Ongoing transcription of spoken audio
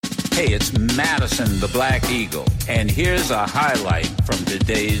Hey, it's Madison the Black Eagle, and here's a highlight from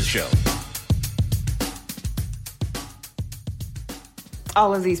today's show.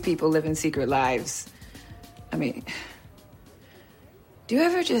 All of these people living secret lives. I mean, do you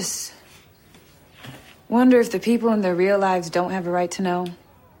ever just wonder if the people in their real lives don't have a right to know?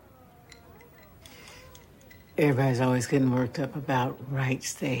 Everybody's always getting worked up about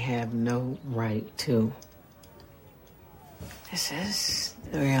rights they have no right to. This is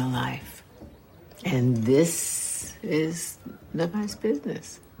the real life. And this is nobody's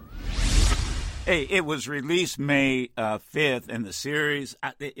business. Hey, it was released May 5th, and the series,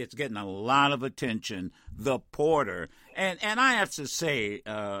 it's getting a lot of attention, The Porter. And I have to say,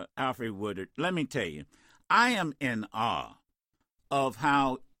 Alfre Woodard, let me tell you, I am in awe of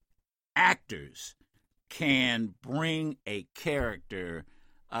how actors can bring a character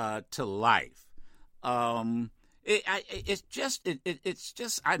to life. It's just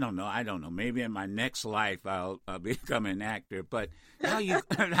I don't know. Maybe in my next life I'll become an actor. But how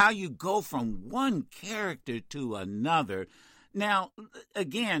you go from one character to another. Now,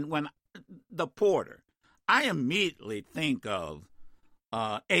 again, when The Porter, I immediately think of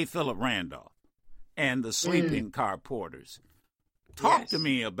A. Philip Randolph and the Sleeping Car Porters. Talk to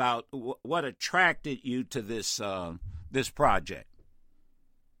me about what attracted you to this project.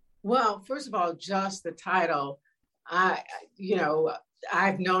 Well, first of all, just the title.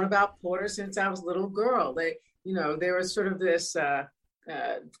 I've known about Porter since I was a little girl. There was sort of this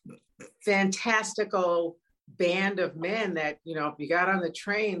fantastical band of men that, if you got on the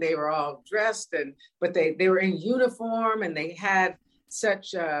train, they were all dressed but they were in uniform, and they had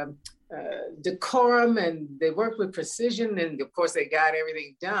such decorum, and they worked with precision, and of course they got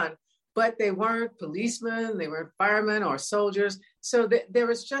everything done, but they weren't policemen, they weren't firemen or soldiers. So there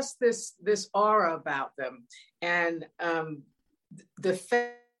was just this aura about them. And the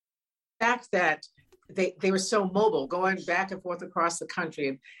fact that they were so mobile, going back and forth across the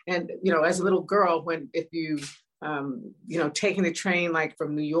country. And as a little girl, if you taking the train like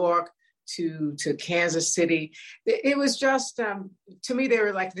from New York to Kansas City, it was just, to me, they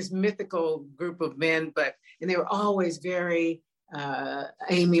were like this mythical group of men, and they were always very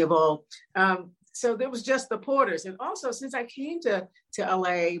amiable. So there was just the Porters. And also, since I came to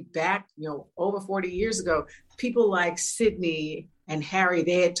LA back, over 40 years ago, people like Sidney and Harry,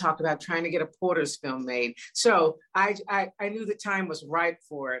 they had talked about trying to get a Porters film made. So I knew the time was ripe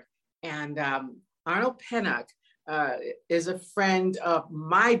for it. And Arnold Pennock is a friend of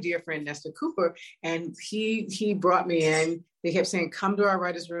my dear friend, Nestor Cooper. And he brought me in. They kept saying, come to our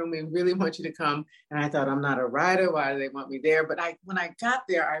writer's room. We really want you to come. And I thought, I'm not a writer. Why do they want me there? But when I got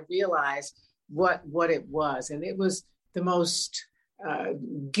there, I realized what it was. And it was the most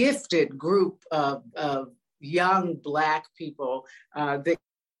gifted group of young Black people that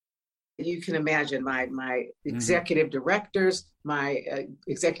you can imagine. My executive directors, my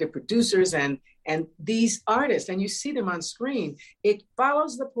executive producers, and these artists, and you see them on screen. It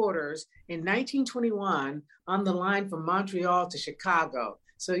follows the Porters in 1921 on the line from Montreal to Chicago.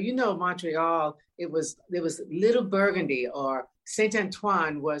 So Montreal, it was Little Burgundy, or Saint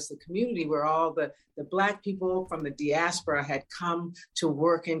Antoine was the community where all the Black people from the diaspora had come to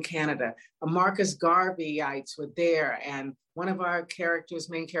work in Canada. Marcus Garveyites were there, and one of our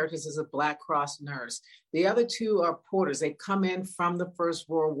main characters is a Black Cross nurse. The other two are Porters. They come in from the First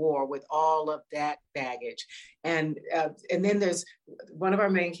World War with all of that baggage. And then there's one of our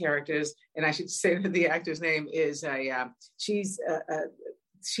main characters, and I should say that the actor's name is,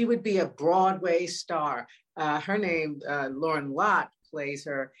 she would be a Broadway star. Her name, Lauren Lott, plays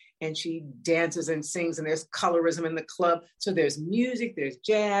her, and she dances and sings, and there's colorism in the club. So there's music, there's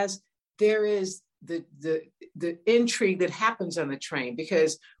jazz, there is the intrigue that happens on the train,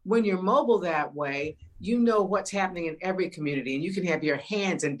 because when you're mobile that way, you know what's happening in every community, and you can have your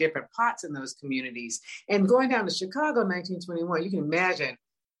hands in different pots in those communities. And going down to Chicago in 1921, you can imagine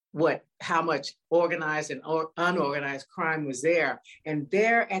how much organized and unorganized crime was there. And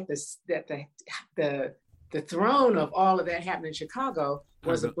there at the throne of all of that happening in Chicago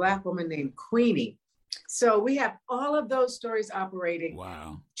was a Black woman named Queenie. So we have all of those stories operating,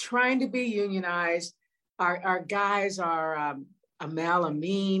 trying to be unionized. Our guys are Amal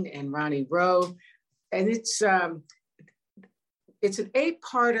Amin and Ronnie Rowe. And it's an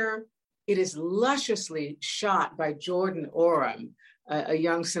 8-parter. It is lusciously shot by Jordan Oram, a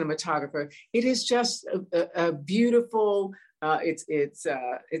young cinematographer. It is just a beautiful. It's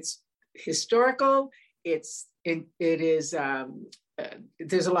historical. It is.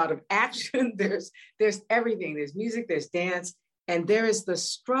 There's a lot of action. There's everything. There's music. There's dance, and there is the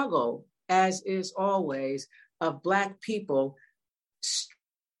struggle, as is always, of Black people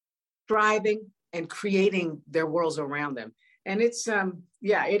striving and creating their worlds around them. And it's,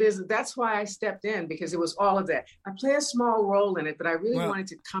 it is. That's why I stepped in, because it was all of that. I play a small role in it, but I really wanted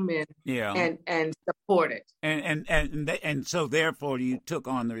to come in and support it. And so therefore you took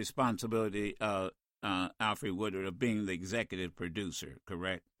on the responsibility, Alfre Woodard, of being the executive producer,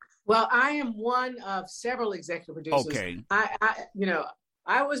 correct? Well, I am one of several executive producers. Okay.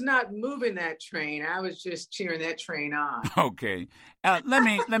 I was not moving that train. I was just cheering that train on. Okay. Let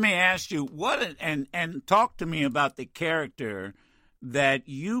me ask you and talk to me about the character that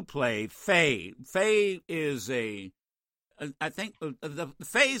you play, Faye. Faye is a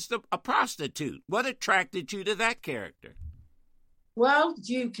prostitute. What attracted you to that character? Well,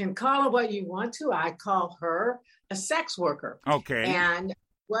 you can call her what you want to. I call her a sex worker. Okay. And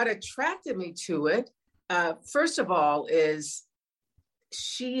what attracted me to it, first of all, is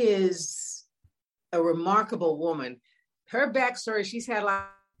she is a remarkable woman. Her backstory, she's had a lot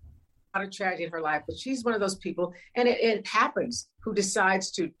of tragedy in her life, but she's one of those people, and it happens, who decides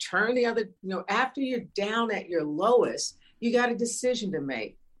to turn the other, after you're down at your lowest, you got a decision to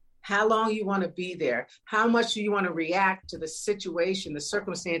make. How long you want to be there? How much do you want to react to the situation, the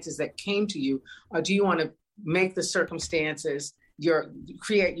circumstances that came to you? Or do you want to make the circumstances,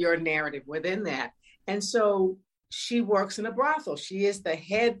 create your narrative within that? And so she works in a brothel. She is the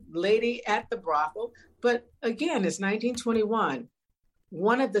head lady at the brothel. But again, it's 1921.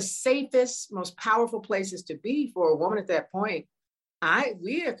 One of the safest, most powerful places to be for a woman at that point,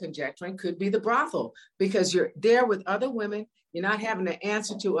 we are conjecturing, could be the brothel, because you're there with other women. You're not having to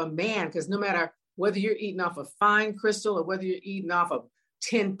answer to a man, because no matter whether you're eating off a fine crystal or whether you're eating off of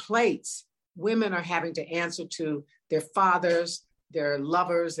tin plates, women are having to answer to their fathers, their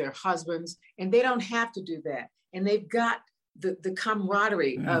lovers, their husbands, and they don't have to do that. And they've got the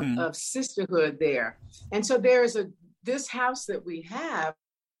camaraderie of sisterhood there. And so this house that we have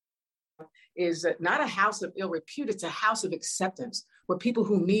is not a house of ill repute. It's a house of acceptance, where people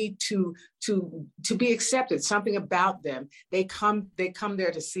who need to be accepted, something about them, they come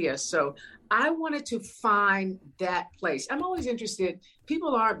there to see us. So I wanted to find that place. I'm always interested.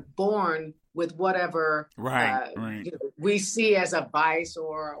 People aren't born with whatever we see as a vice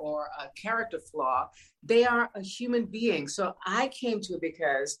or a character flaw. They are a human being. So I came to it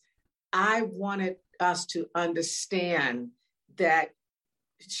because I wanted us to understand that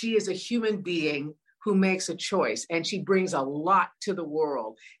she is a human being who makes a choice, and she brings a lot to the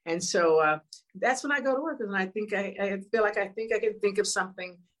world. And so that's when I go to work, and I feel like I can think of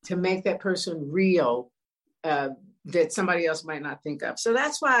something to make that person real that somebody else might not think of. So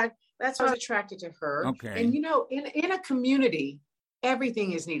that's why I was attracted to her. Okay. And in a community,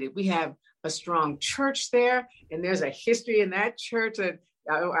 everything is needed. We have a strong church there, and there's a history in that church that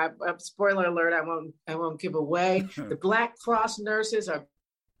spoiler alert, I won't give away. The Black Cross nurses are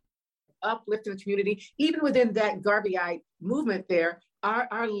uplifting the community. Even within that Garveyite movement there,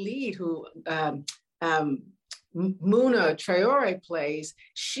 our lead, who Muna Traore plays,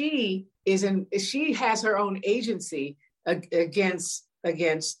 she has her own agency against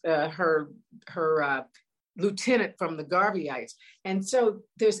her lieutenant from the Garveyites. And so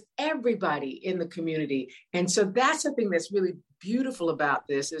there's everybody in the community. And so that's the thing that's really beautiful about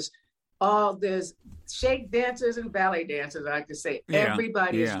this, is there's shake dancers and ballet dancers, I like to say. Yeah,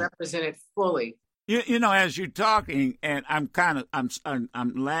 everybody is represented fully. As you're talking, and I'm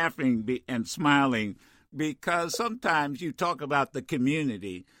laughing and smiling, because sometimes you talk about the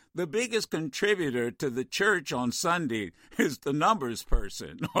community. The biggest contributor to the church on Sunday is the numbers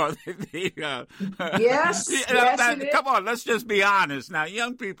person. Or yes, come on, let's just be honest. Now,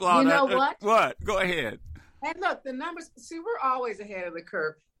 young people are... You know what? What? Go ahead. And look, the numbers, see, we're always ahead of the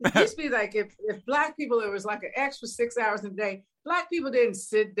curve. It used to be like if Black people, it was like an extra 6 hours a day. Black people didn't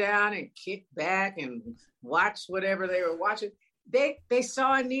sit down and kick back and watch whatever they were watching. They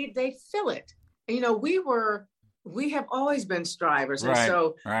saw a need, they fill it. And, we have always been strivers. And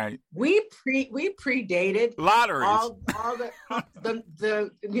so we predated lotteries. All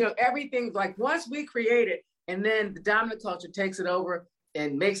the everything. Like, once we create it, and then the dominant culture takes it over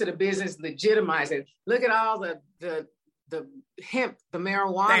and makes it a business, legitimize it. Look at all the hemp, the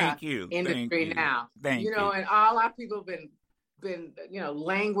marijuana industry now. Thank you. And all our people have been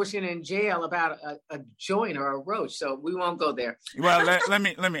languishing in jail about a joint or a roach. So we won't go there. Well, let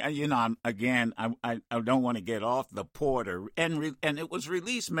me. I don't want to get off the Porter, and it was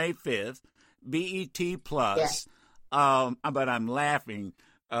released May 5th, BET Plus. Yes. But I'm laughing.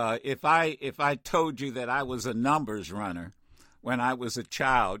 If I told you that I was a numbers runner when I was a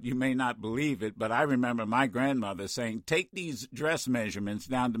child, you may not believe it, but I remember my grandmother saying, "Take these dress measurements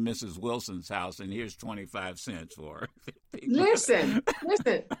down to Mrs. Wilson's house, and here's 25 cents for her." Listen.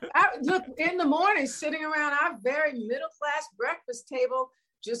 look, in the morning, sitting around our very middle-class breakfast table,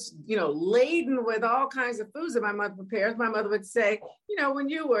 just, laden with all kinds of foods that my mother prepares. My mother would say, when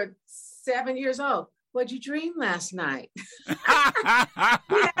you were 7 years old, what'd you dream last night? We had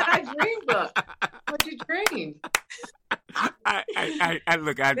our dream book. What'd you dream? I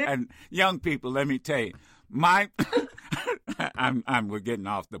look, and young people, let me tell you, we're getting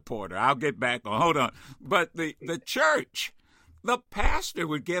off the Porter. I'll get back on. Hold on. But the church, the pastor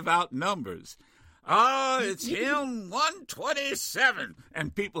would give out numbers. Oh, it's hymn 127,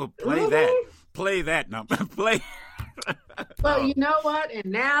 and people play that number, play. Well, you know what? And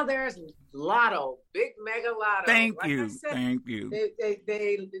now there's Lotto, big mega Lotto. Thank you.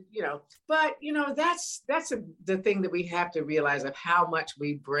 They but that's the thing that we have to realize of how much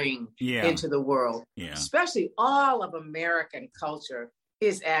we bring into the world. Yeah. Especially all of American culture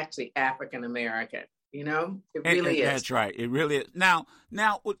is actually African American. It really is. That's right. It really is. Now,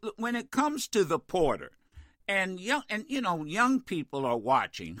 when it comes to the Porter, and young people are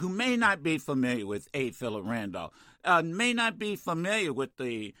watching who may not be familiar with A. Philip Randolph, may not be familiar with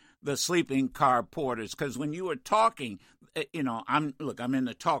the sleeping car porters, because when you were talking, I'm in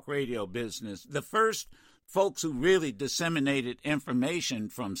the talk radio business. The first folks who really disseminated information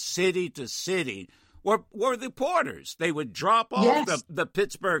from city to city were the porters. They would drop off the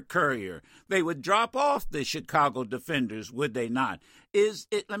Pittsburgh Courier. They would drop off the Chicago Defenders, would they not?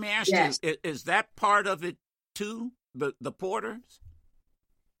 Let me ask you, is that part of it too, the porters?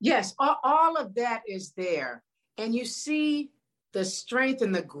 Yes, all of that is there. And you see the strength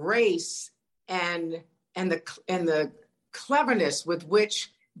and the grace and the cleverness with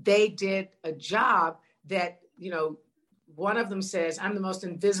which they did a job that, one of them says, I'm the most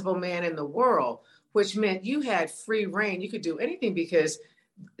invisible man in the world, which meant you had free reign. You could do anything because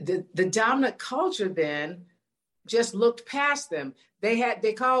the dominant culture then just looked past them.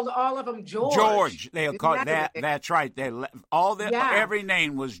 They called all of them George. George. They called that. That's right. Every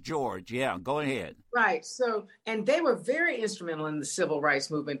name was George. Yeah, go ahead. Right. So, and they were very instrumental in the civil rights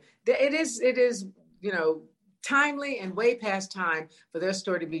movement. It is, timely and way past time for their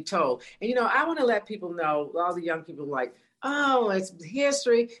story to be told. And, I want to let people know, all the young people like, oh, it's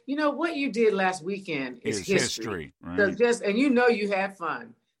history. What you did last weekend is history. Right? So you had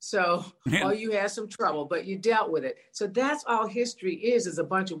fun. So, or you had some trouble, but you dealt with it. So that's all history is a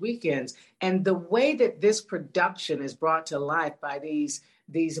bunch of weekends. And the way that this production is brought to life by these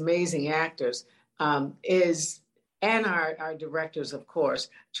amazing actors is, and our directors, of course,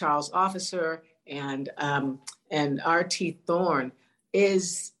 Charles Officer and R.T. Thorne,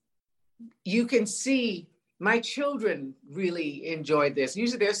 is, you can see my children really enjoyed this.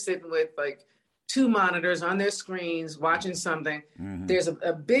 Usually they're sitting with like 2 monitors on their screens watching something. Mm-hmm. There's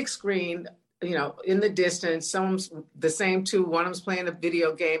a big screen, in the distance. Someone's the same 2. One of them's playing a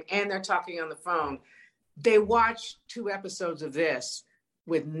video game and they're talking on the phone. They watch 2 episodes of this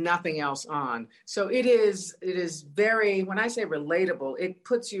with nothing else on. So it is very, when I say relatable, it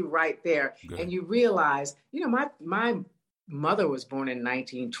puts you right there. Good. And you realize, my mother was born in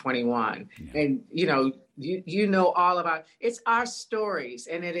 1921, and you know all about it's our stories,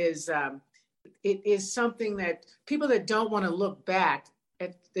 and it is something that people that don't want to look back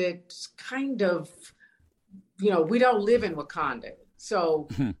at, it's kind of, we don't live in Wakanda, so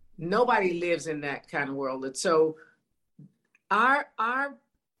nobody lives in that kind of world. And so our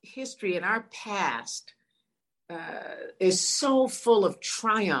history and our past is so full of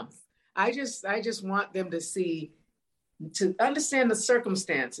triumph. I just want them to understand the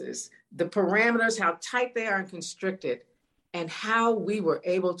circumstances, the parameters, how tight they are and constricted, and how we were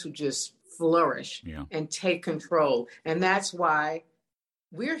able to just flourish and take control. And that's why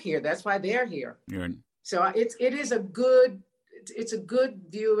we're here. That's why they're here. Yeah. So it's a good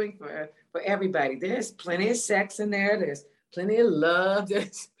viewing for everybody. There's plenty of sex in there. There's plenty of love.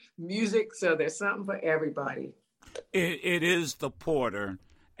 There's music. So there's something for everybody. It is the Porter.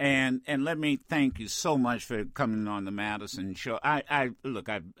 And let me thank you so much for coming on the Madison Show. I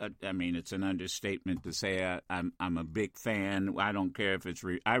mean, it's an understatement to say I'm a big fan. I don't care if it's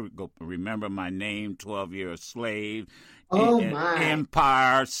I remember my name, 12-Year Slave, my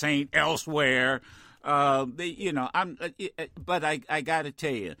Empire, Saint Elsewhere. But I got to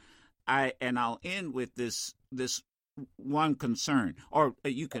tell you, I'll end with this one concern, or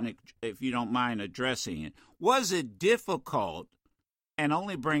you can, if you don't mind addressing it. Was it difficult? And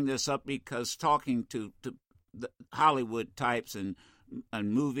only bring this up because talking to the Hollywood types and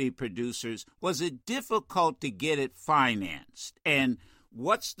movie producers, was it difficult to get it financed? And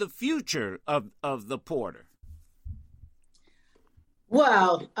what's the future of the Porter?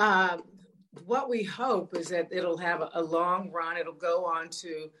 Well, what we hope is that it'll have a long run. It'll go on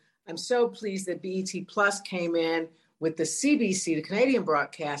to I'm so pleased that BET Plus came in with the CBC, the Canadian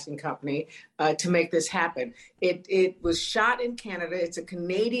Broadcasting Company, to make this happen. It was shot in Canada. It's a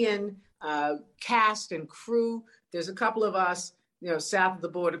Canadian cast and crew. There's a couple of us, south of the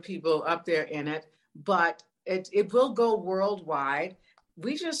border people up there in it, but it will go worldwide.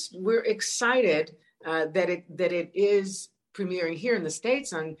 We're excited that it is premiering here in the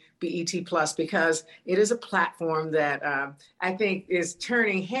States on BET Plus, because it is a platform that I think is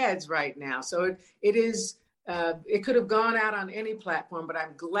turning heads right now. So it could have gone out on any platform, but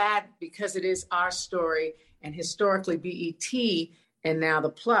I'm glad because it is our story, and historically BET and now the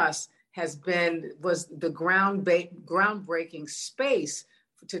Plus was the groundbreaking space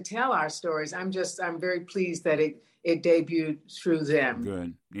to tell our stories. I'm very pleased that it debuted through them.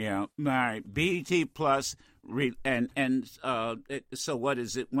 Good. Yeah. All right. BET Plus. So what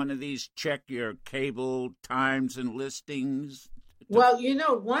is it? One of these check your cable times and listings? Well,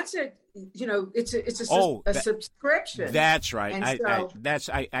 once it's a subscription. That's right. And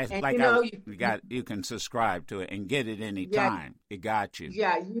you can subscribe to it and get it anytime. Yeah, it got you.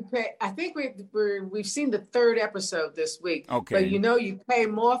 Yeah, you pay. I think we've seen the third episode this week. Okay. But you pay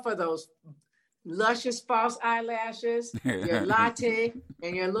more for those luscious false eyelashes, your latte,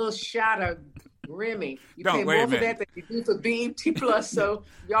 and your little shot of Remy. You pay more for that than you do for BET Plus. So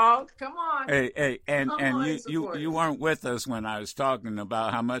y'all, come on. Hey, and you weren't with us when I was talking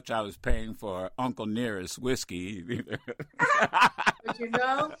about how much I was paying for Uncle Nearest whiskey either. But you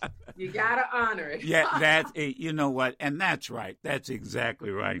gotta honor it. Yeah, you know what, and that's right. That's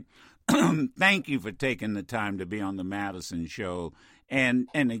exactly right. Thank you for taking the time to be on the Madison Show, and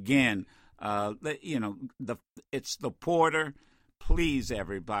again, it's the Porter. Please,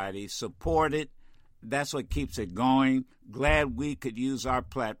 everybody, support it. That's what keeps it going. Glad we could use our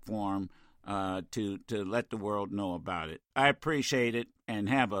platform to let the world know about it. I appreciate it, and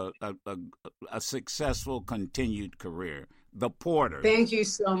have a successful continued career. The Porter. Thank you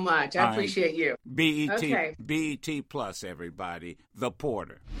so much. I appreciate you. BET Plus, everybody. The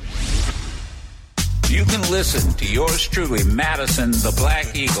Porter. You can listen to yours truly, Madison the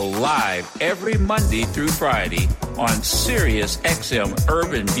Black Eagle, live every Monday through Friday on Sirius XM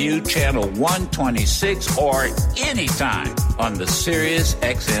Urban View Channel 126 or anytime on the Sirius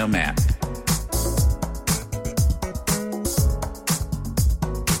XM app.